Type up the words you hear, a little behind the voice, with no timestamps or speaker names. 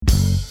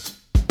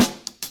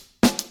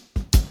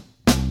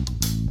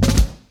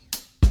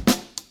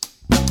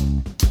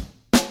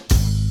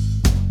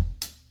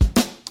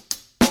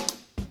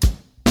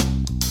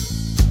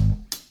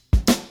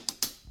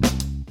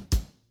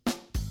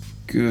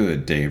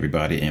Good day,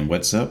 everybody, and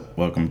what's up?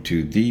 Welcome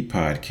to the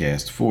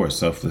podcast for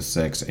Selfless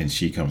Sex and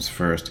She Comes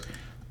First.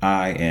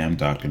 I am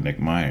Dr. Nick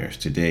Myers.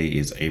 Today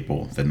is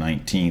April the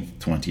 19th,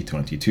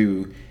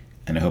 2022,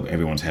 and I hope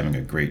everyone's having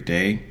a great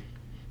day.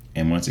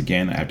 And once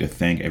again, I have to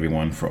thank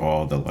everyone for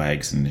all the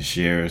likes and the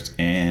shares,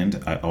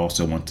 and I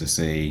also want to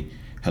say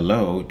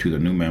hello to the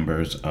new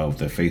members of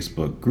the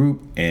Facebook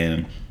group,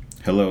 and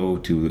hello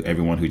to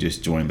everyone who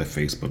just joined the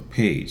Facebook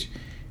page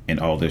and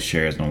all the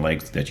shares and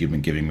likes that you've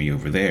been giving me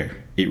over there.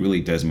 It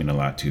really does mean a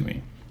lot to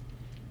me.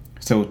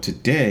 So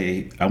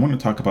today, I want to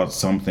talk about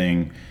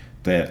something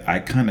that I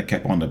kind of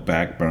kept on the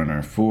back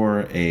burner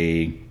for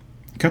a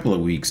couple of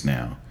weeks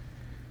now.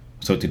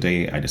 So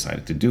today, I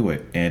decided to do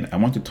it. And I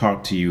want to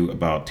talk to you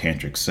about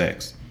tantric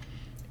sex.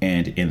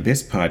 And in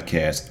this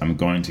podcast, I'm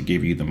going to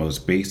give you the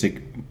most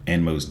basic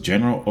and most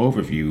general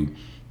overview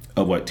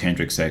of what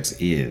tantric sex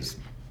is.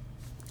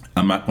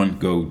 I'm not going to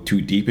go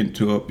too deep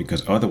into it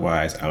because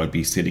otherwise I would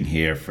be sitting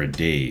here for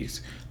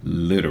days,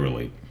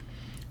 literally.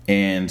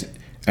 And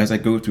as I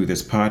go through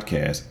this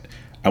podcast,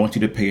 I want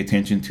you to pay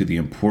attention to the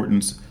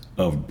importance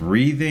of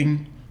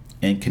breathing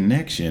and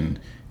connection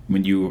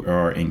when you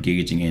are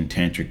engaging in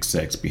tantric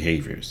sex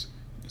behaviors,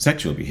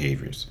 sexual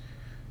behaviors.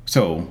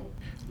 So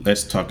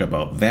let's talk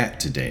about that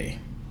today.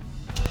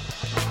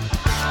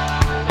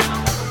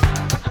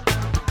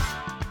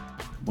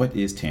 What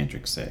is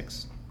tantric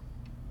sex?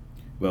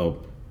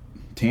 Well,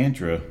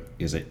 Tantra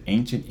is an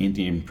ancient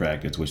Indian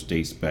practice which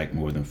dates back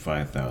more than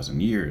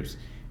 5,000 years.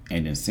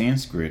 And in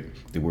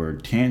Sanskrit, the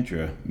word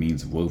Tantra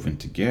means woven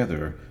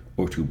together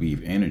or to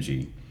weave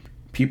energy.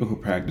 People who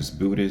practice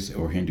Buddhist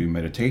or Hindu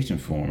meditation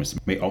forms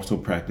may also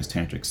practice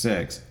tantric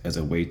sex as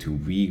a way to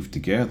weave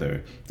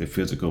together the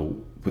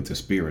physical with the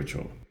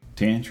spiritual.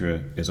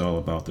 Tantra is all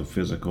about the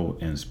physical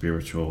and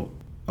spiritual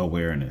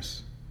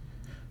awareness.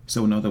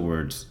 So in other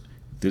words,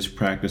 this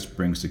practice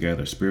brings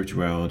together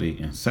spirituality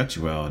and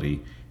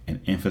sexuality and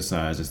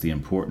emphasizes the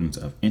importance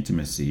of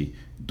intimacy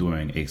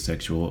during a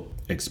sexual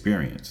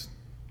experience.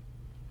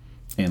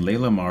 And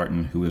Layla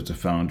Martin, who is the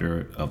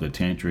founder of the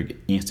Tantric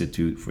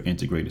Institute for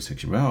Integrated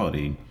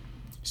Sexuality,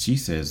 she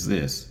says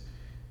this.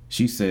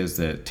 She says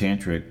that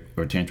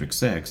tantric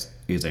sex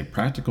is a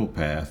practical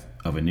path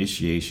of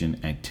initiation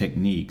and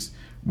techniques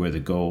where the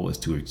goal is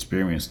to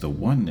experience the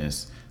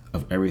oneness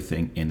of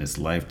everything in this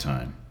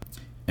lifetime.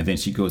 And then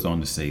she goes on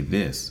to say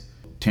this: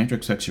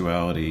 tantric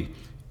sexuality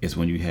is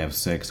when you have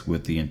sex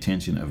with the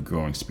intention of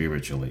growing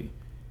spiritually.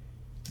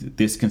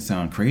 This can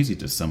sound crazy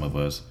to some of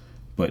us,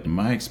 but in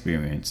my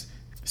experience,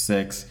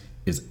 sex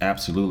is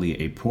absolutely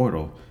a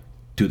portal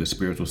to the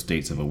spiritual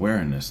states of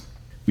awareness.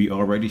 We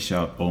already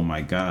shout, "Oh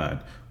my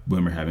God,"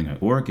 when we're having an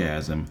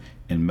orgasm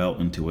and melt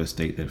into a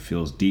state that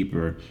feels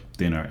deeper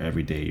than our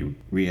everyday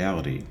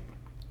reality.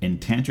 In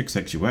tantric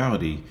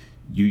sexuality,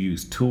 you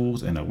use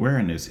tools and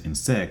awareness in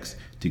sex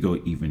to go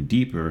even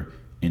deeper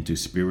into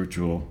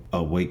spiritual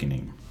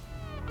awakening.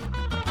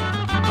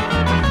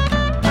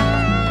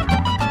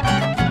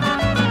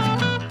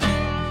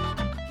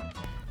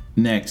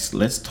 Next,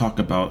 let's talk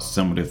about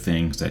some of the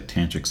things that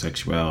tantric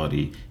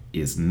sexuality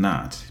is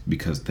not,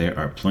 because there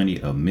are plenty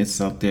of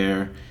myths out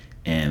there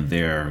and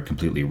they're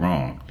completely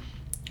wrong.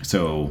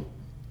 So,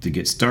 to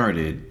get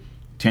started,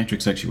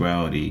 tantric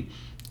sexuality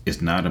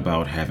is not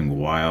about having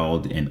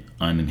wild and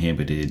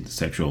uninhibited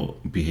sexual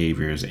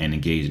behaviors and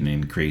engaging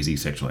in crazy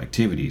sexual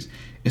activities.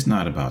 It's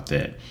not about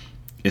that.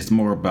 It's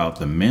more about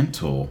the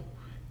mental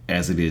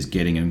as it is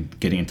getting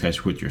in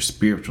touch with your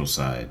spiritual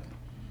side.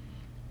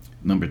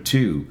 Number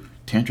 2,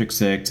 tantric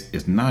sex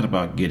is not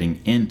about getting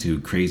into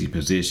crazy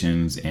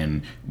positions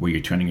and where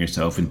you're turning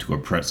yourself into a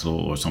pretzel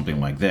or something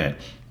like that.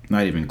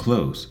 Not even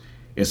close.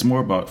 It's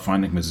more about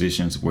finding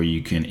positions where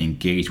you can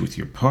engage with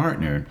your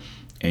partner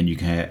and you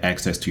can have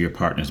access to your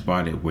partner's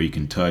body, where you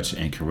can touch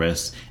and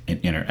caress and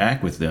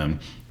interact with them,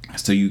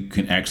 so you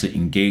can actually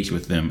engage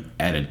with them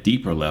at a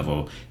deeper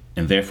level.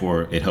 And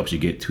therefore, it helps you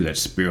get to that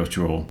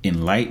spiritual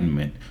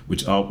enlightenment,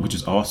 which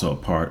is also a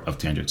part of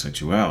tantric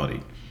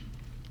sexuality.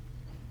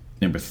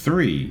 Number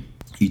 3,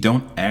 you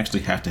don't actually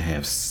have to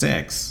have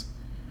sex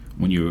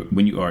when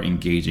you are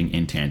engaging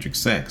in tantric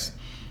sex.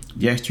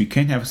 Yes, you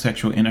can have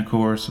sexual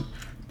intercourse,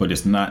 but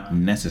it's not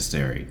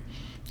necessary.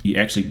 You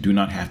actually do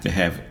not have to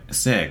have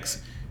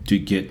sex to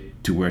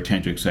get to where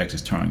tantric sex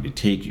is trying to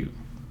take you.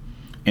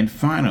 And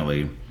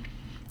finally,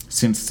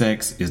 since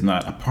sex is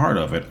not a part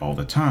of it all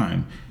the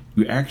time,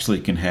 you actually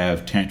can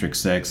have tantric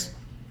sex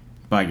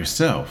by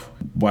yourself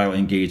while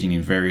engaging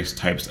in various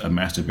types of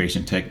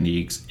masturbation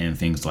techniques and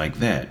things like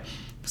that.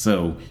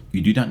 So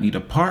you do not need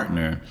a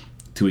partner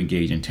to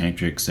engage in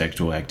tantric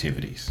sexual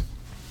activities.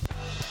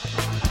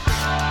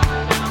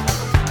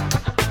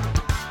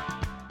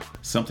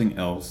 Something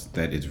else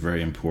that is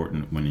very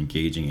important when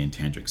engaging in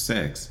tantric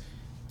sex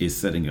is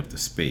setting up the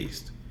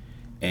space.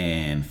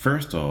 And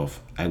first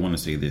off, I want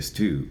to say this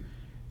too.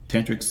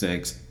 Tantric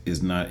sex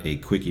is not a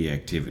quickie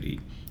activity.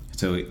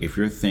 So if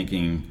you're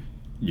thinking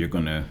you're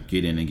going to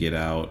get in and get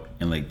out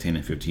in like 10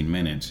 and 15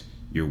 minutes,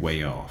 you're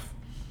way off.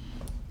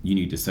 You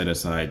need to set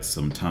aside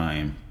some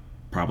time,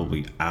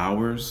 probably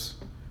hours,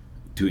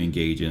 to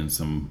engage in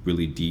some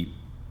really deep,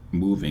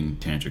 moving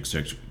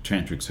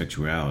tantric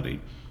sexuality.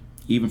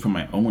 Even from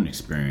my own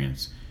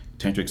experience,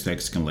 tantric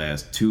sex can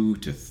last 2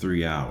 to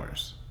 3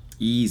 hours.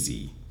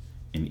 Easy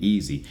and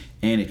easy.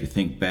 And if you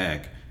think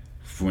back,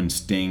 when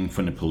Sting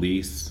from the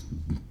Police,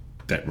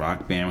 that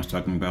rock band, was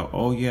talking about,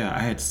 oh yeah, I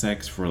had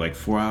sex for like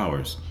 4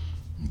 hours.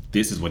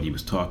 This is what he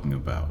was talking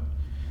about.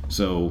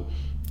 So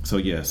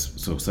yes,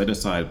 so set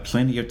aside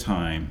plenty of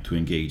time to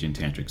engage in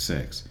tantric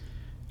sex.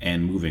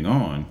 And moving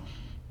on,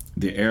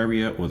 the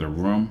area or the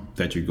room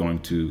that you're going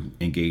to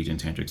engage in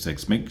tantric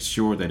sex, make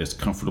sure that it's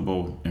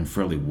comfortable and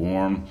fairly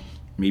warm,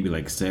 maybe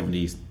like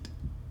 70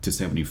 to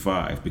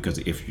 75, because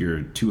if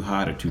you're too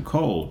hot or too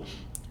cold,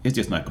 it's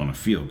just not going to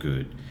feel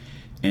good.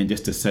 And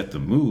just to set the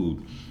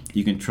mood,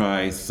 you can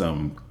try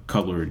some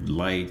colored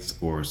lights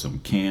or some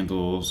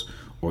candles,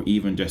 or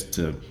even just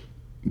to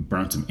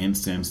burn some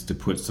incense to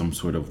put some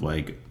sort of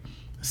like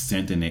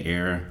scent in the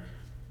air.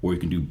 Or you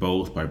can do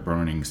both by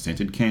burning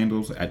scented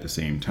candles at the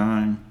same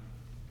time.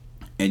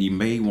 And you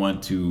may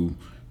want to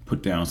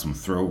put down some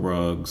throw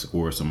rugs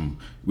or some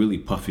really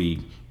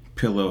puffy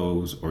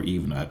pillows, or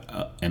even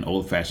an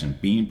old-fashioned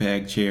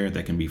beanbag chair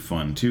that can be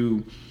fun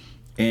too.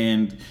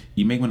 And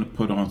you may want to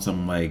put on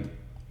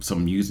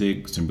some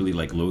music, some really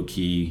like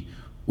low-key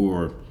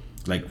or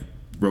like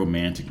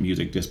romantic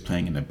music just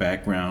playing in the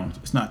background.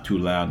 It's not too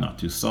loud, not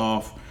too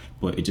soft,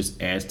 but it just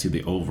adds to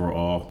the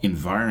overall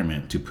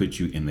environment to put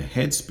you in the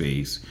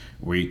headspace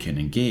where you can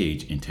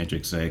engage in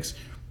tantric sex,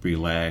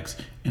 relax,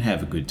 and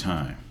have a good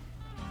time.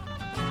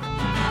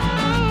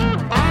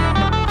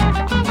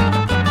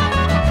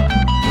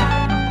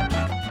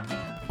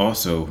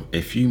 Also,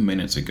 a few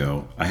minutes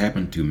ago, I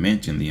happened to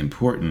mention the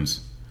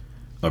importance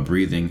of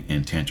breathing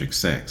in tantric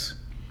sex,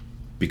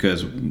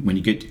 because when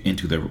you get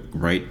into the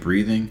right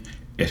breathing,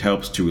 it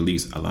helps to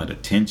release a lot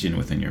of tension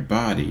within your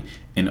body,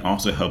 and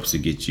also helps to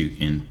get you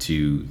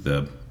into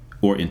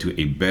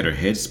a better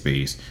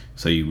headspace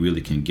so you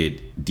really can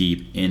get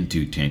deep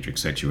into tantric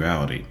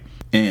sexuality.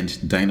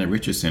 And Diana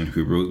Richardson,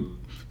 who wrote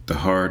The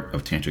Heart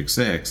of Tantric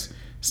Sex,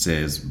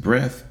 says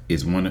breath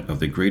is one of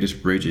the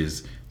greatest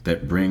bridges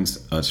that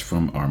brings us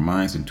from our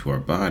minds into our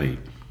body.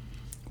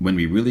 When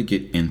we really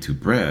get into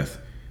breath,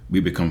 we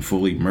become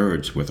fully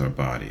merged with our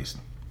bodies.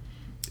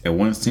 And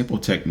one simple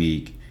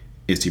technique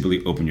is to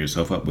really open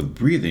yourself up with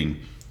breathing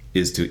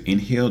is to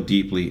inhale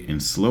deeply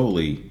and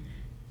slowly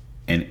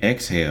and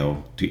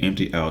exhale to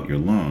empty out your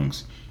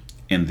lungs,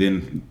 and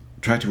then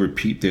try to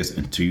repeat this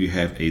until you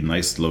have a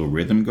nice slow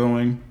rhythm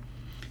going.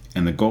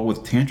 And the goal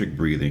with tantric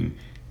breathing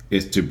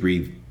is to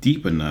breathe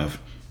deep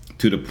enough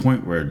to the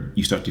point where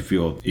you start to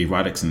feel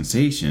erotic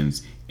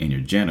sensations in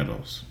your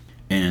genitals.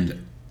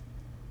 And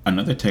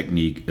another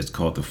technique is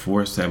called the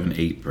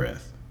 4-7-8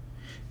 breath.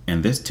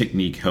 And this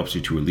technique helps you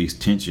to release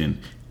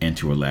tension and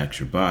to relax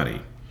your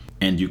body.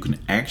 And you can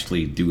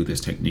actually do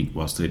this technique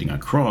while sitting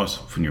across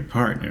from your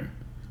partner.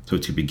 So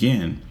to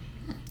begin,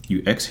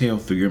 you exhale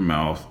through your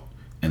mouth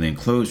and then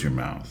close your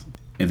mouth.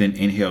 And then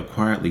inhale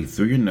quietly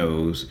through your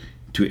nose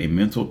to a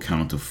mental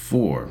count of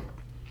 4.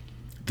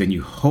 Then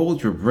you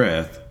hold your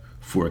breath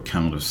for a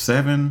count of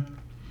 7.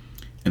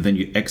 And then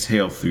you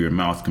exhale through your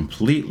mouth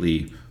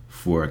completely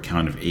for a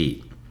count of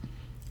 8.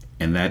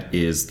 And that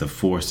is the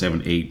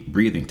 4-7-8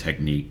 breathing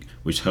technique,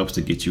 which helps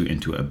to get you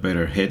into a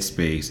better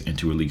headspace and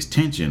to release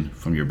tension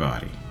from your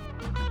body.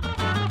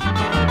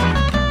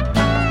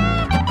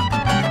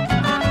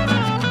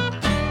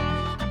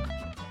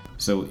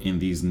 So in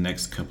these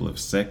next couple of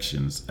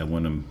sections, I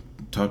want to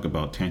talk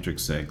about tantric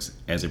sex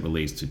as it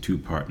relates to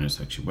two-partner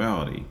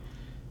sexuality.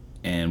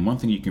 And one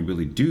thing you can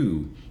really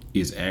do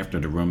is, after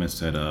the room is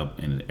set up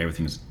and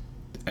everything's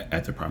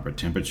at the proper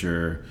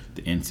temperature,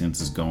 the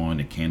incense is going,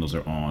 the candles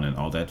are on, and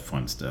all that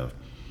fun stuff,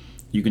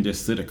 you can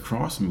just sit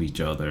across from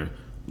each other,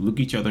 look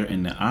each other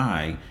in the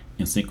eye,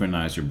 and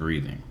synchronize your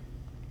breathing.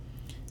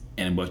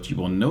 And what you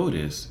will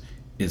notice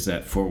is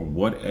that for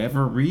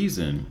whatever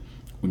reason,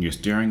 when you're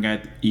staring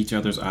at each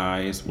other's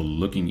eyes or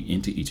looking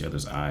into each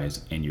other's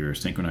eyes and you're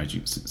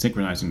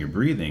synchronizing your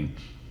breathing,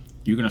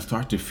 you're going to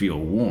start to feel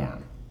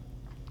warm.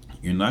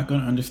 You're not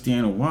going to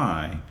understand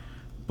why,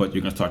 but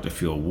you're going to start to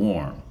feel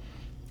warm.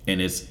 And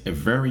it's a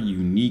very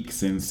unique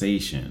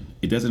sensation.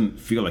 It doesn't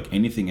feel like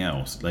anything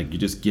else, like you're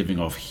just giving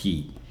off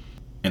heat.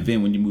 And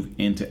then when you move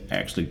into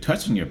actually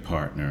touching your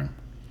partner,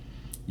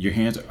 your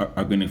hands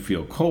are going to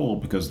feel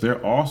cold because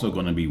they're also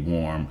going to be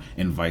warm,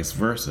 and vice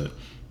versa,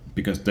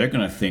 because they're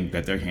going to think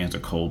that their hands are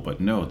cold.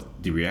 But no,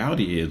 the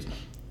reality is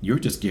you're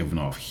just giving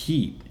off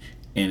heat,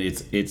 and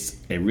it's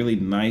a really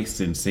nice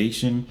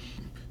sensation.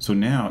 So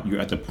now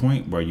you're at the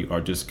point where you are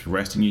just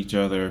caressing each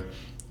other,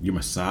 you're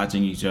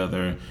massaging each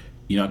other.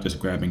 You're not just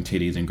grabbing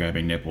titties and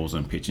grabbing nipples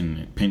and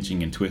pinching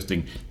and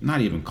twisting,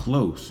 not even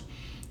close.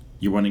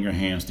 You're running your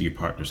hands through your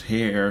partner's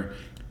hair.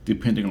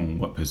 Depending on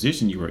what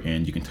position you are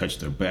in, you can touch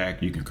their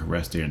back, you can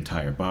caress their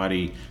entire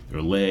body,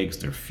 their legs,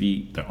 their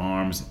feet, their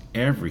arms,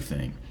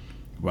 everything,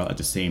 while at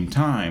the same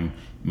time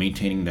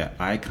maintaining that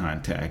eye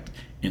contact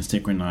and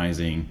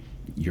synchronizing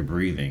your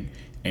breathing.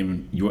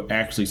 and you'll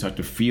actually start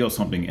to feel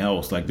something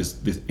else, like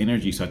this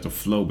energy start to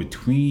flow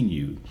between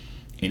you,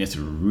 and it's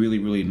a really,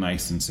 really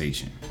nice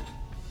sensation.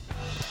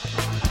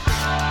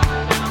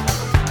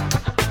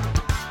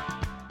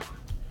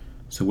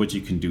 So what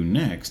you can do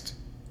next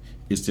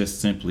is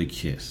just simply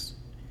kiss.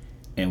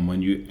 And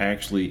when you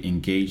actually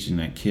engage in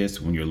that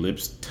kiss, when your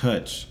lips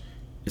touch,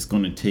 it's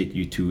going to take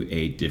you to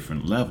a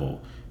different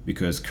level,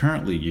 because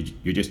currently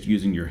you're just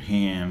using your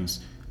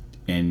hands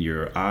and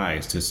your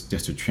eyes just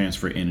to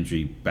transfer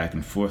energy back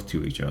and forth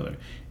to each other.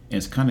 And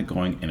it's kind of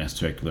going in a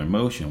circular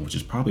motion, which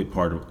is probably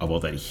part of all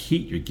that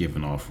heat you're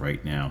giving off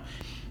right now.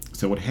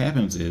 So what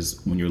happens is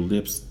when your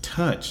lips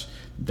touch,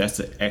 that's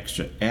an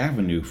extra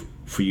avenue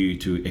for you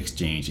to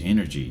exchange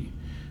energy.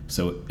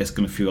 So it's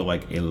going to feel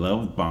like a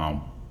love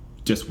bomb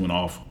just went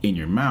off in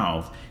your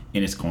mouth,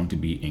 and it's going to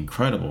be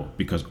incredible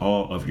because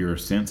all of your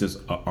senses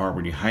are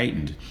already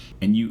heightened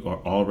and you are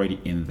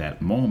already in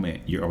that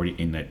moment. You're already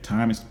in that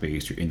time and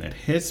space. You're in that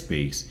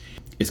headspace.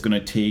 It's going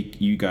to take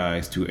you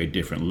guys to a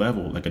different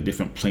level, like a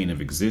different plane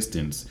of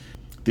existence.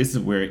 This is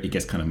where it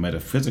gets kind of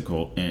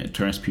metaphysical and it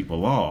turns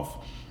people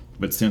off.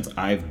 But since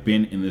I've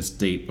been in this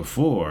state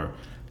before,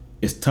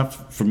 it's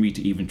tough for me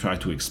to even try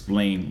to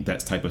explain that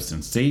type of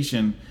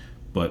sensation.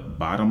 But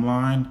bottom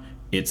line,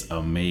 it's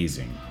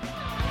amazing.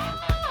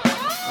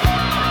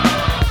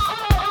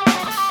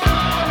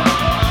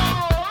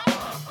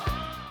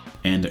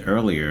 And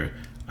earlier,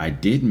 I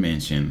did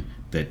mention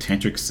that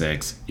tantric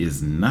sex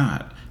is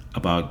not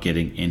about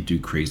getting into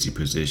crazy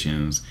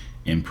positions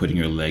and putting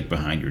your leg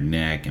behind your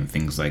neck and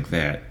things like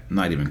that.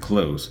 Not even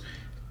close.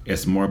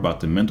 It's more about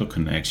the mental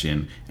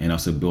connection and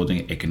also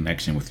building a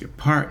connection with your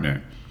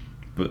partner.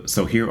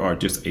 So here are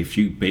just a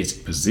few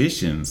basic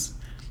positions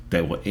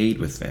that will aid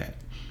with that.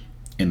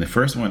 And the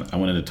first one I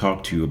wanted to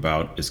talk to you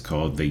about is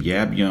called the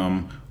Yab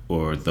Yum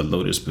or the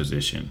lotus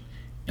position.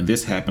 And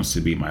this happens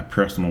to be my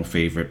personal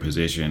favorite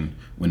position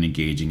when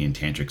engaging in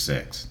tantric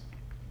sex.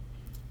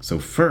 So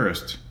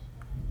first,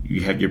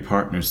 you have your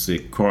partner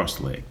sit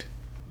cross-legged.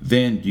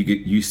 Then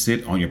you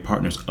sit on your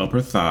partner's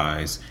upper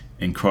thighs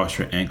and cross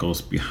your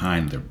ankles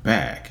behind their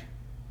back.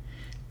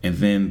 And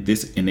then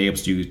this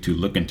enables you to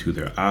look into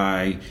their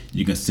eye.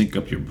 You can sync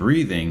up your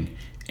breathing,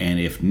 and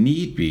if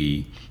need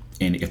be,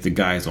 and if the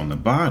guy is on the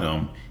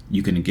bottom,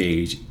 you can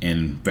engage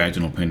in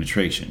vaginal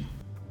penetration.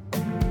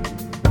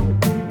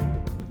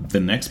 The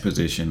next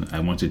position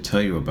I want to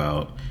tell you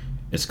about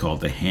is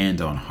called the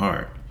hand on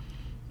heart.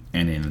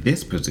 And in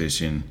this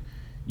position,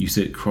 you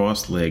sit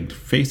cross-legged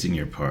facing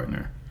your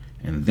partner,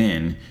 and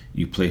then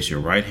you place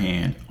your right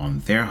hand on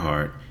their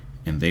heart,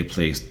 and they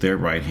place their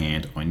right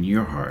hand on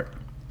your heart.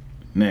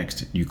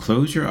 Next, you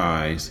close your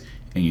eyes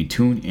and you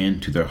tune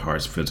into their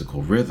heart's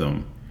physical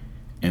rhythm,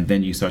 and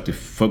then you start to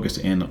focus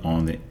in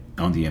on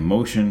the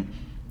emotion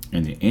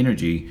and the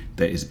energy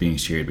that is being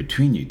shared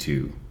between you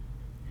two.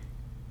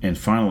 And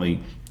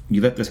finally,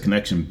 you let this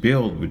connection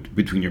build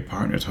between your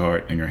partner's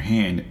heart and your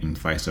hand, and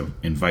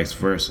vice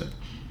versa.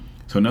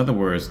 So in other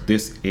words,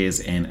 this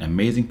is an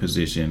amazing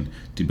position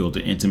to build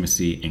the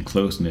intimacy and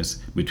closeness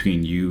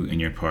between you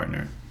and your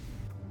partner.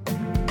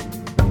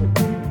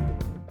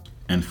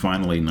 And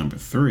finally, number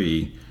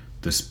 3,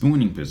 the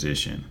spooning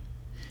position.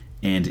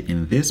 And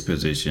in this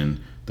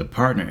position, the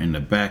partner in the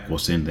back will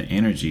send the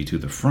energy to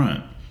the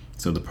front.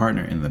 So the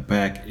partner in the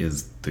back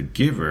is the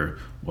giver,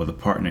 while the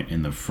partner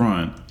in the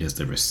front is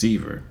the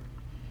receiver.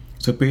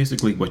 So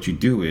basically what you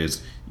do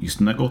is you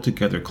snuggle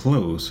together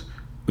close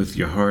with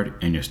your heart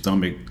and your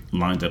stomach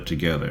lined up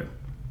together.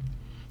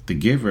 The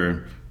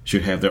giver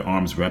should have their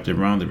arms wrapped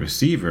around the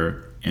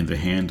receiver and the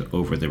hand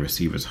over the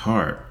receiver's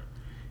heart.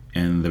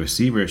 And the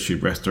receiver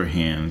should rest their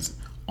hands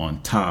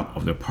on top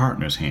of their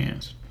partner's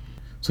hands.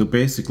 So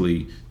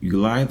basically, you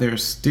lie there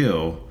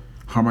still,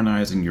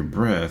 harmonizing your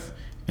breath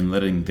and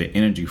letting the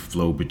energy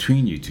flow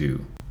between you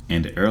two.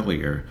 And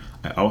earlier,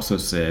 I also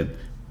said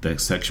that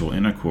sexual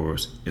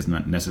intercourse is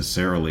not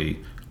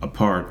necessarily a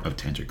part of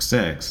tantric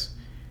sex,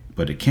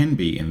 but it can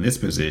be in this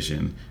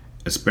position,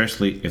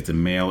 especially if the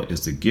male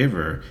is the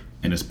giver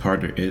and his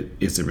partner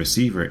is the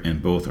receiver,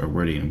 and both are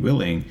ready and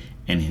willing,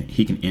 and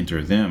he can enter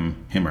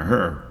him or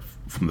her,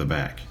 from the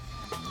back.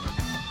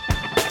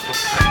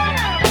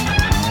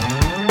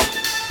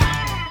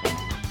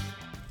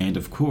 And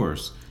of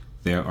course,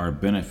 there are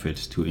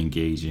benefits to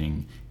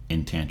engaging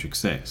in tantric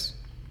sex.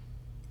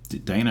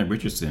 Diana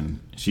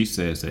Richardson, she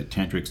says that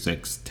tantric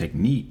sex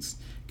techniques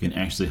can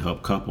actually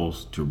help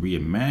couples to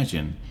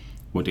reimagine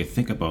what they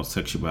think about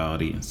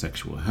sexuality and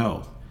sexual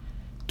health,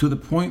 to the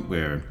point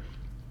where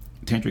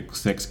tantric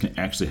sex can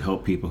actually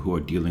help people who are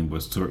dealing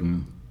with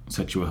certain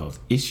sexual health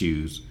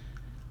issues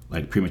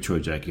like premature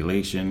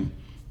ejaculation,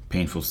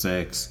 painful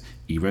sex,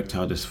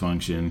 erectile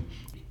dysfunction,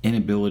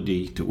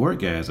 inability to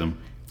orgasm,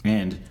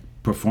 and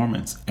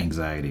performance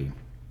anxiety.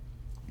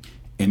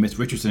 And Ms.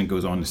 Richardson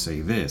goes on to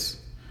say this: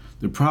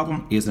 the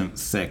problem isn't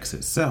sex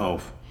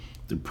itself,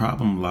 the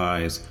problem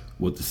lies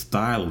with the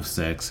style of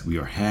sex we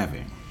are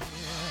having.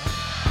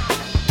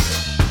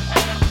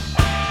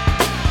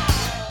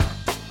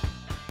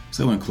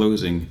 So in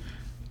closing,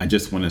 I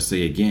just want to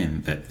say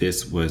again that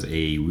this was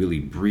a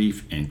really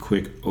brief and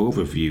quick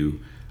overview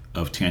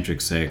of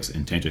tantric sex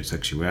and tantric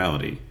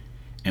sexuality.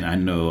 And I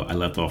know I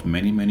left off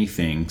many, many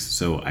things,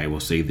 so I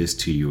will say this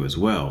to you as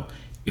well.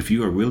 If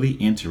you are really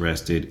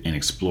interested in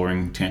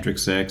exploring tantric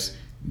sex,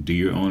 do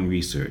your own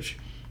research.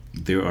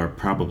 There are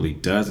probably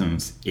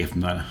dozens, if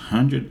not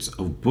hundreds,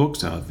 of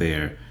books out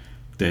there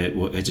that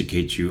will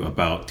educate you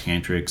about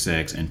tantric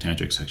sex and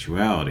tantric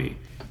sexuality.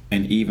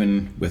 And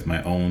even with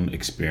my own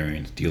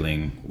experience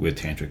dealing with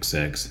tantric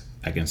sex,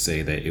 I can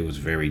say that it was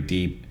very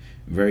deep,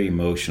 very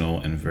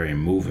emotional, and very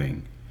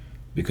moving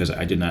because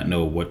I did not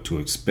know what to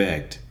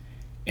expect.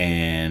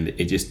 And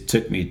it just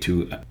took me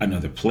to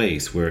another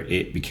place where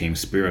it became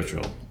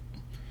spiritual.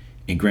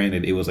 And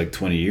granted, it was like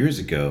 20 years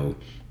ago.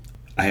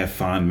 I have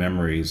fond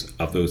memories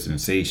of those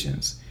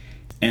sensations.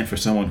 And for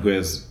someone who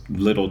has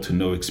little to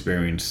no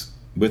experience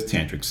with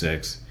tantric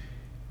sex,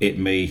 it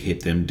may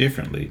hit them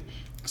differently.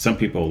 Some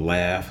people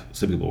laugh,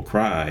 some people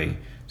cry,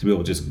 some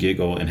people just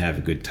giggle and have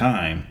a good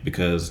time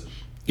because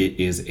it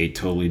is a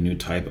totally new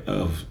type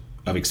of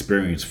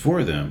experience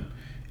for them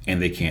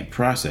and they can't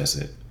process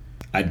it.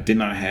 I did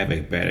not have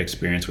a bad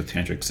experience with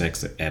tantric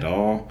sex at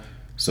all,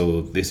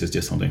 so this is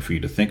just something for you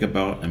to think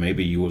about and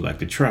maybe you would like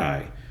to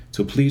try.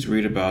 So please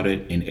read about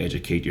it and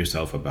educate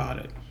yourself about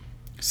it.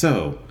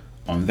 So,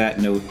 on that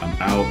note, I'm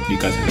out. You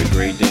guys have a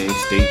great day.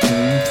 Stay tuned.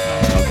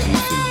 I'll talk to you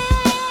soon.